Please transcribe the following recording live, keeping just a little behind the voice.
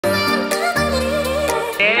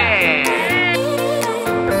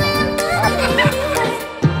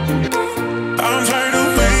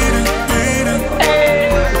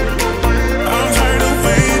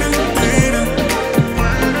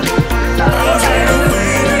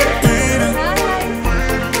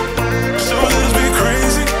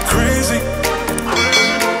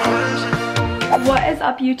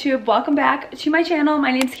YouTube? Welcome back to my channel.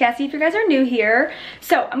 My name's Cassie if you guys are new here.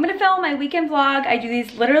 So I'm gonna film my weekend vlog. I do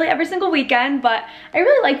these literally every single weekend, but I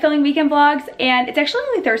really like filming weekend vlogs, and it's actually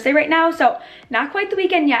only Thursday right now, so not quite the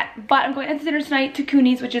weekend yet, but I'm going out to dinner tonight to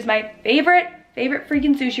Cooney's, which is my favorite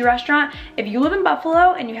freaking sushi restaurant. If you live in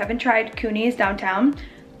Buffalo and you haven't tried Cooney's downtown,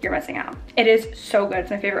 you're missing out. It is so good. It's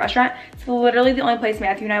my favorite restaurant. It's literally the only place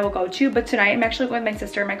Matthew and I will go to, but tonight I'm actually going with my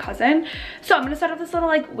sister and my cousin. So I'm gonna start off this little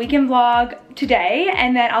like weekend vlog today,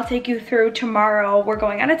 and then I'll take you through tomorrow. We're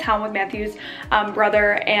going out of town with Matthew's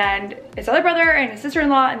brother and his other brother and his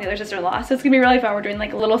sister-in-law and the other sister-in-law. So it's gonna be really fun. We're doing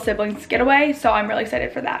like a little siblings getaway, so I'm really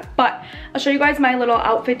excited for that. But I'll show you guys my little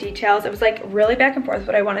outfit details. It was like really back and forth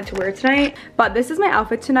what I wanted to wear tonight, but this is my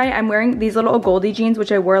outfit tonight. I'm wearing these little Goldie jeans,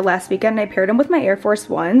 which I wore last weekend, and I paired them with my Air Force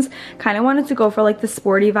Ones. Kind of wanted to go for like the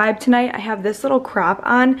sporty vibe tonight. I have this little crop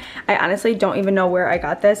on. I honestly don't even know where I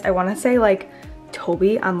got this. I want to say like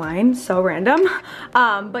Toby online, so random.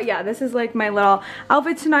 But yeah, this is like my little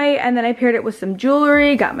outfit tonight, and then I paired it with some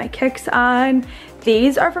jewelry, got my kicks on.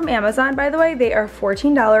 These are from Amazon, by the way. They are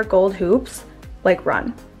 $14 gold hoops, like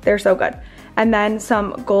run. They're so good. And then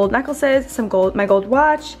some gold necklaces, my gold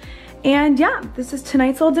watch, and yeah, this is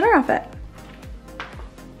tonight's little dinner outfit.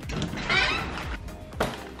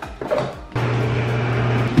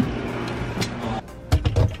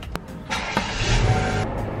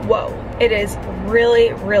 Whoa, it is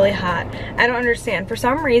really, really hot. I don't understand. For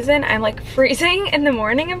some reason, I'm like freezing in the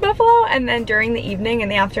morning in Buffalo, and then during the evening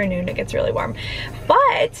and the afternoon, it gets really warm.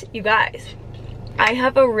 But you guys, I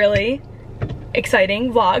have a really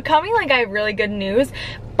exciting vlog coming. Like, I have really good news,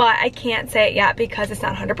 but I can't say it yet because it's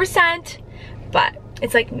not 100%, but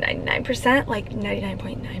it's like 99%, like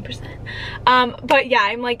 99.9%. But yeah,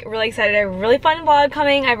 I'm like really excited. I have a really fun vlog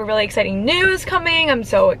coming. I have a really exciting news coming. I'm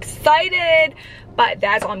so excited. But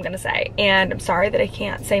that's all I'm gonna say, and I'm sorry that I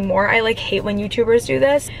can't say more. I like hate when YouTubers do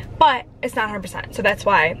this, but it's not 100%, so that's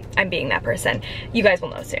why I'm being that person. You guys will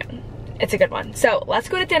know soon. It's a good one. So let's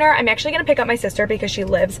go to dinner. I'm actually gonna pick up my sister because she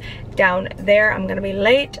lives down there. I'm gonna be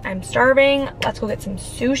late, I'm starving. Let's go get some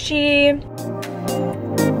sushi.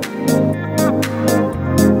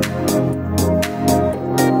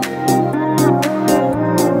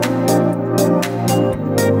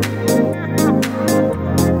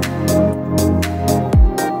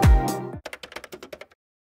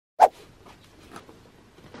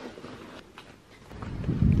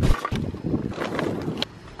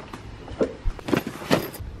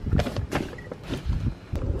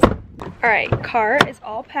 All right, car is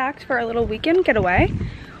all packed for our little weekend getaway.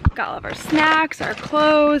 Got all of our snacks, our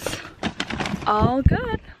clothes, all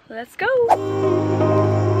good. Let's go.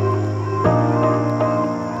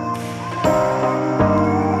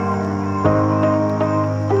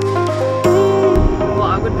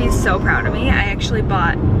 Vlog would be so proud of me. I actually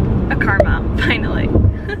bought a car mount, finally.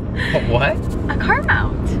 What? A car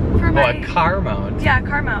mount. For my, a car mount? Yeah, a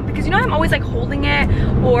car mount. Because you know I'm always like holding it,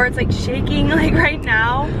 or it's like shaking like right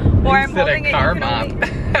now, or I'm holding it. Car mount.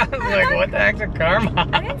 I was like, what the heck's a car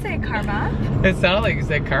mount? I didn't say a car mount. It sounded like you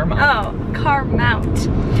said car mount. Oh, car mount.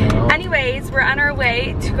 Oh. Anyways, we're on our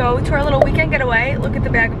way to go to our little weekend getaway. Look at the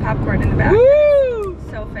bag of popcorn in the back. Woo!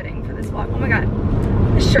 So fitting for this vlog. Oh my god.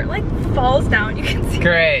 The shirt like falls down. You can see.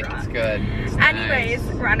 Great. It's good. It's anyways,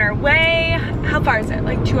 nice. We're on our way. How far is it?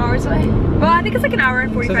 Like 2 hours away? Well, I think it's like an hour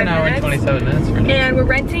and 45 minutes. It's an hour and 27 minutes for now. And we're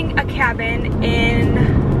renting a cabin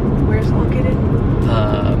in, where's it located?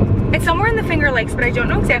 It's somewhere in the Finger Lakes, but I don't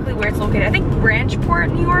know exactly where it's located. I think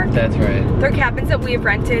Branchport, New York. That's right. They're cabins that we have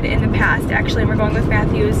rented in the past. Actually, we're going with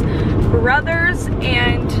Matthew's brothers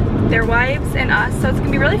and their wives and us. So it's gonna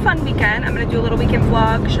be a really fun weekend. I'm gonna do a little weekend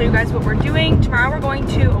vlog, show you guys what we're doing. Tomorrow we're going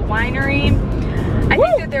to a winery. I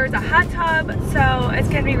think that there's a hot tub, so it's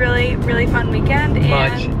gonna be really, really fun weekend. And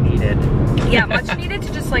much needed. Yeah, much needed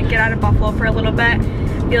to just like get out of Buffalo for a little bit.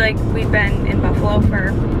 I feel like we've been in Buffalo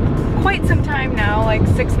for quite some time now, like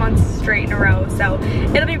 6 months straight in a row, so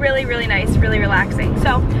it'll be really, really nice, really relaxing.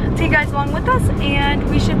 So take you guys along with us, and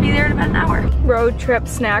we should be there in about an hour. Road trip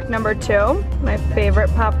snack number 2, my favorite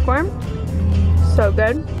popcorn. So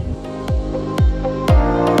good.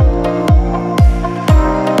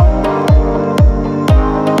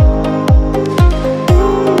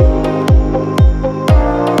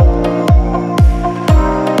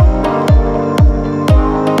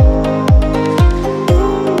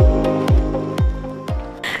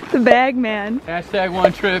 Bag man. Hashtag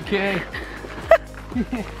one trip, kid.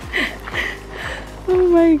 Oh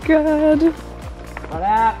my god. What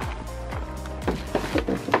up?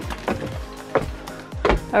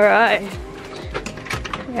 All right.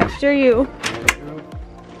 After you.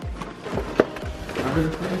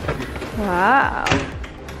 Wow.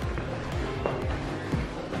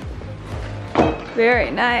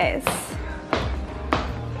 Very nice.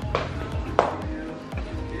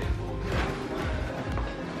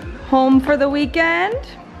 Home for the weekend.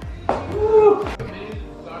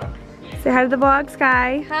 Say hi to the vlog,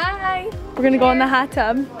 Sky. Hi. We're gonna go in the hot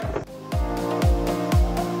tub.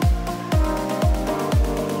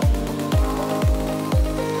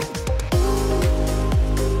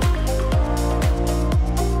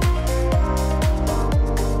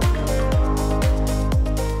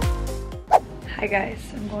 Hi guys,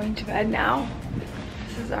 I'm going to bed now.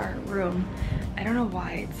 This is our room. I don't know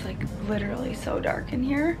why it's like literally so dark in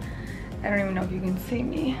here. I don't even know if you can see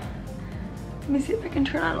me. Let me see if I can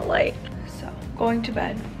turn on a light. So, going to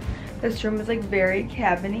bed. This room is like very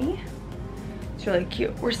cabin-y. It's really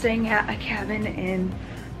cute. We're staying at a cabin in,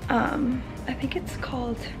 I think it's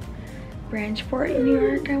called Branchport, New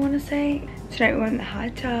York, I want to say. Tonight we went in the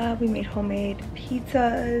hot tub. We made homemade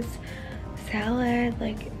pizzas, salad.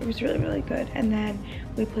 Like, it was really, really good. And then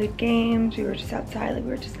we played games. We were just outside. Like,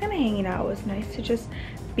 we were just kind of hanging out. It was nice to just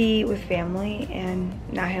be with family and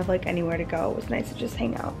not have like anywhere to go. It was nice to just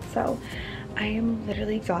hang out. So I am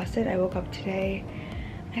literally exhausted. I woke up today,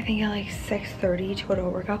 I think at like 6:30 to go to a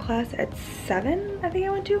workout class. At 7, I think I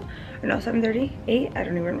went to, or no, 7:30, 8, I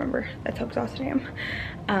don't even remember. That's how exhausted I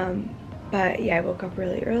am. But yeah, I woke up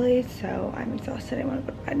really early, so I'm exhausted. I want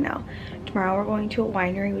to go to bed now. Tomorrow we're going to a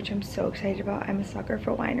winery, which I'm so excited about. I'm a sucker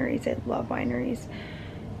for wineries. I love wineries.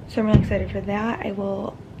 So I'm really excited for that. I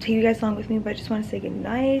will take you guys along with me, but I just want to say good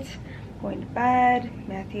night. I'm going to bed.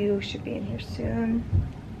 Matthew should be in here soon.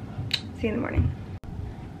 See you in the morning.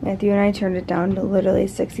 Matthew and I turned it down to literally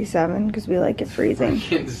 67 because we like it freezing.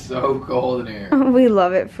 It's so cold in here. We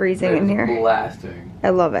love it freezing in here. Blasting. I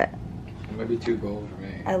love it. It might be too cold for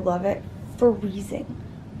me. I love it freezing.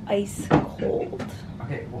 Ice cold.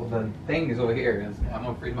 Okay, well the thing is over here is I'm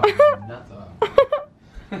gonna freeze my nuts off.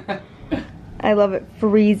 I love it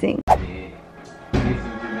freezing.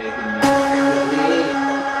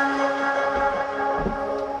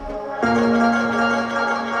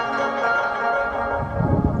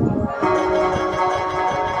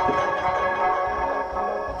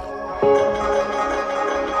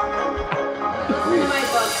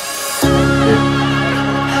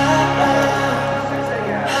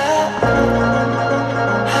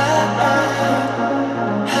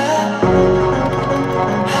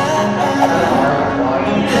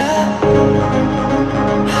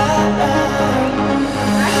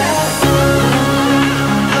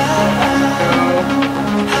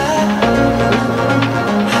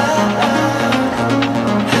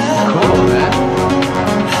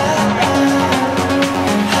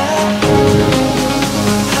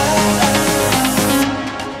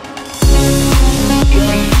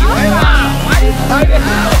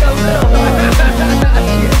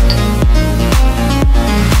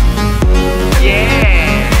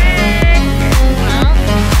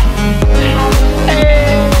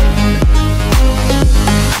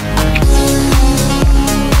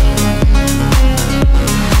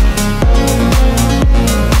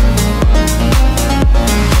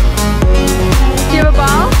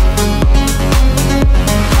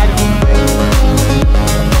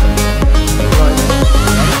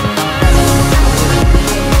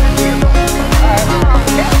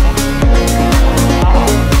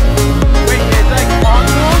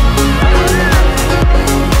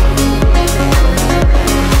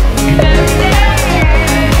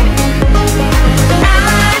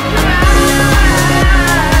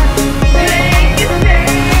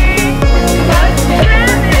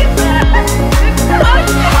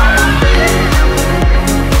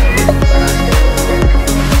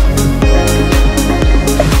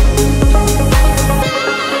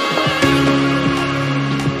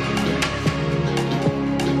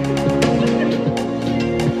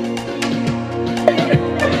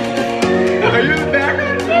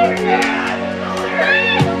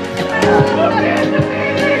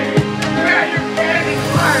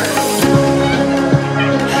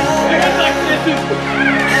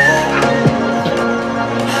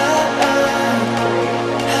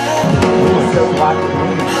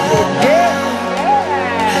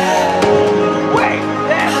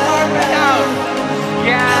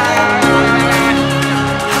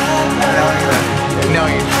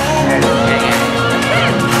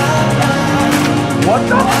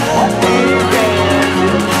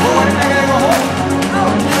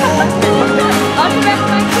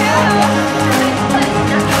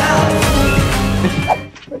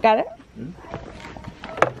 Got it?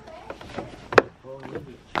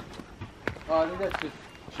 Oh, I think that's just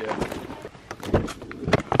chill.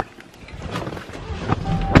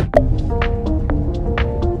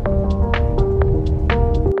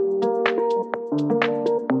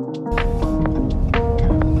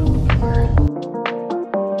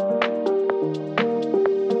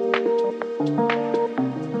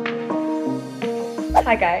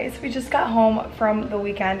 Hi guys, we just got home from the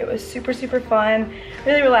weekend. It was super fun,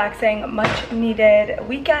 really relaxing, much needed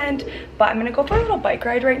weekend. But I'm gonna go for a little bike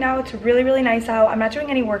ride right now. It's really nice out. I'm not doing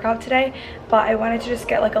any workout today, but I wanted to just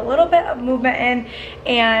get like a little bit of movement in,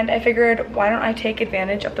 and I figured why don't I take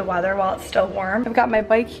advantage of the weather while it's still warm. I've got my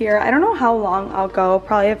bike here. I don't know how long I'll go,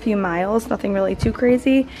 probably a few miles, nothing really too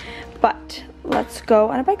crazy, but let's go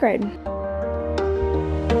on a bike ride.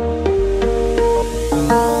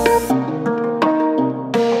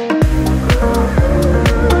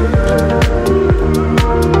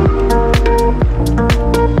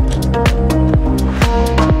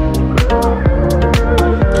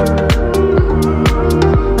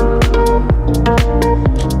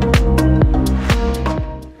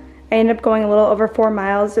 I ended up going a little over 4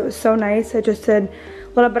 miles. It was so nice. I just did a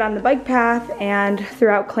little bit on the bike path and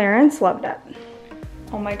throughout Clarence. Loved it.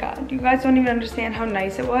 Oh my God, you guys don't even understand how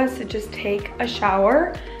nice it was to just take a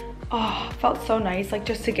shower. Oh, it felt so nice, like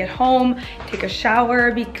just to get home, take a shower,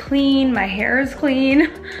 be clean, my hair is clean.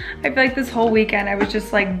 I feel like this whole weekend I was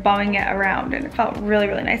just like bumming it around, and it felt really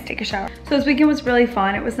nice to take a shower. So this weekend was really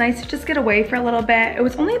fun. It was nice to just get away for a little bit. It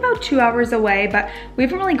was only about 2 hours away, but we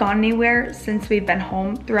haven't really gone anywhere since we've been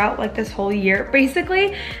home throughout like this whole year,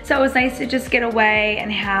 basically. So it was nice to just get away and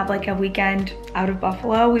have like a weekend out of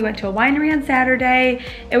Buffalo. We went to a winery on Saturday.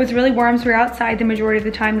 It was really warm, so we were outside the majority of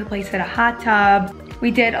the time. The place had a hot tub. We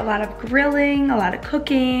did a lot of grilling, a lot of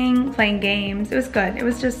cooking, playing games. It was good. It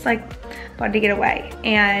was just like fun to get away.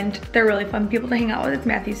 And they're really fun people to hang out with. It's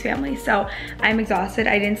Matthew's family. So I'm exhausted.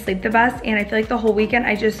 I didn't sleep the best. And I feel like the whole weekend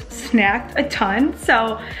I just snacked a ton.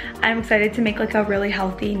 So I'm excited to make like a really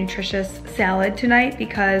healthy, nutritious salad tonight,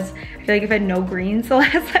 because I feel like I've had no greens the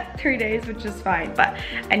last like 3 days, which is fine, but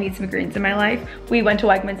I need some greens in my life. We went to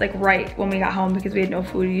Wegmans like right when we got home because we had no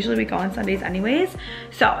food. Usually we go on Sundays anyways.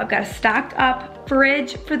 So I've got a stocked up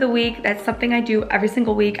fridge for the week. That's something I do every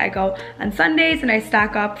single week. I go on Sundays and I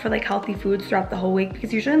stock up for like healthy foods throughout the whole week,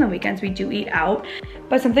 because usually on the weekends we do eat out.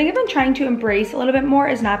 But something I've been trying to embrace a little bit more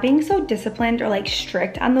is not being so disciplined or like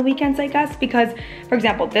strict on the weekends, I guess, because for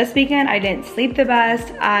example, this weekend I didn't sleep the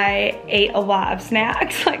best. I ate a lot of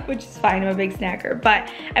snacks, like, which is fine, I'm a big snacker,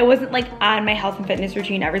 but I wasn't like on my health and fitness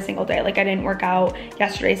routine every single day. Like I didn't work out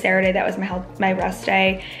yesterday, Saturday, that was my rest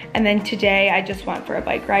day. And then today I just went for a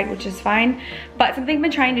bike ride, which is fine. But something I've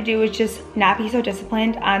been trying to do is just not be so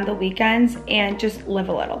disciplined on the weekends and just live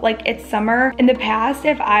a little. Like it's summer. In the past,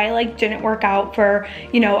 if I like didn't work out for,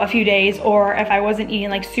 you know, a few days, or if I wasn't eating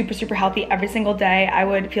like super healthy every single day, I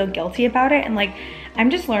would feel guilty about it. And like, I'm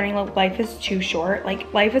just learning like life is too short.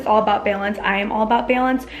 Like life is all about balance. I am all about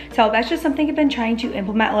balance. So that's just something I've been trying to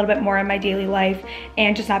implement a little bit more in my daily life,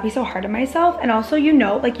 and just not be so hard on myself. And also, you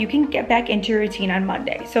know, like you can get back into your routine on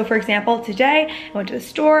Monday. So for example, today I went to the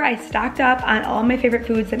store, I stocked up on all my favorite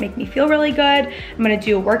foods that make me feel really good. I'm gonna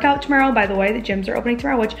do a workout tomorrow. By the way, the gyms are opening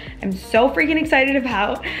tomorrow, which I'm so freaking excited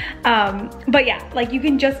about. But yeah, like you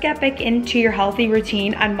can just get back into your healthy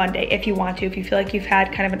routine on Monday if you want to, if you feel like you've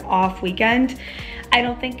had kind of an off weekend. I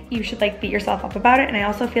don't think you should like beat yourself up about it. And I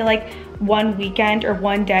also feel like one weekend or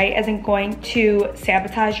one day isn't going to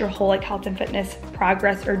sabotage your whole like health and fitness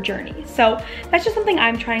progress or journey. So that's just something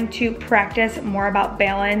I'm trying to practice more, about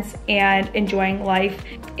balance and enjoying life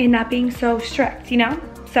and not being so strict, you know?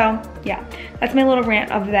 So yeah, that's my little rant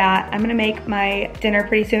of that. I'm gonna make my dinner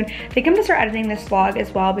pretty soon. I think I'm gonna start editing this vlog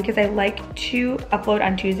as well, because I like to upload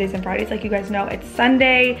on Tuesdays and Fridays. Like you guys know, it's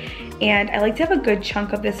Sunday, and I like to have a good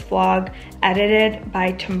chunk of this vlog edited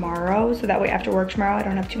by tomorrow, so that way after work tomorrow I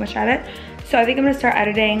don't have too much edit. So I think I'm gonna start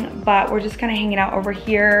editing, but we're just kind of hanging out over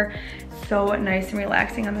here. So nice and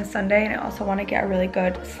relaxing on this Sunday, and I also wanna get a really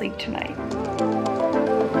good sleep tonight.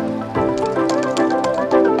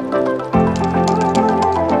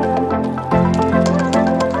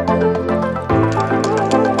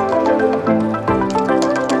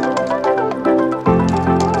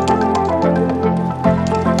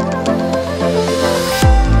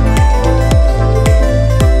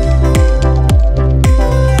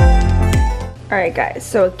 Alright guys,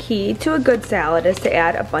 so a key to a good salad is to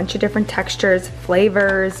add a bunch of different textures,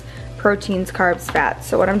 flavors, proteins, carbs, fats.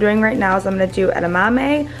 So what I'm doing right now is I'm going to do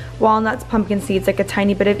edamame, walnuts, pumpkin seeds, like a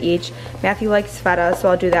tiny bit of each. Matthew likes feta, so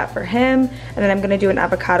I'll do that for him. And then I'm going to do an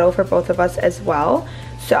avocado for both of us as well.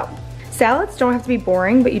 So salads don't have to be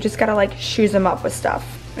boring, but you just got to like shoes them up with stuff.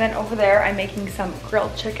 And then over there, I'm making some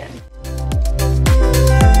grilled chicken.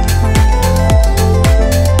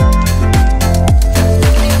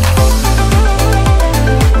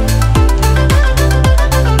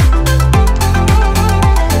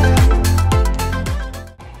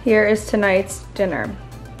 Here is tonight's dinner.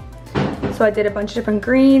 So I did a bunch of different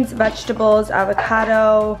greens, vegetables,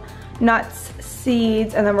 avocado, nuts,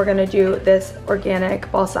 seeds, and then we're gonna do this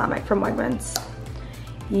organic balsamic from Wegmans.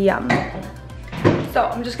 Yum. So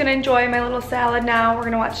I'm just gonna enjoy my little salad now. We're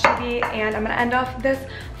gonna watch TV and I'm gonna end off this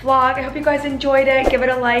vlog. I hope you guys enjoyed it. Give it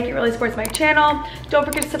a like, it really supports my channel. Don't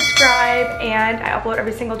forget to subscribe, and I upload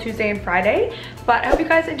every single Tuesday and Friday. But I hope you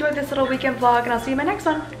guys enjoyed this little weekend vlog, and I'll see you in my next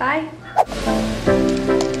one. Bye.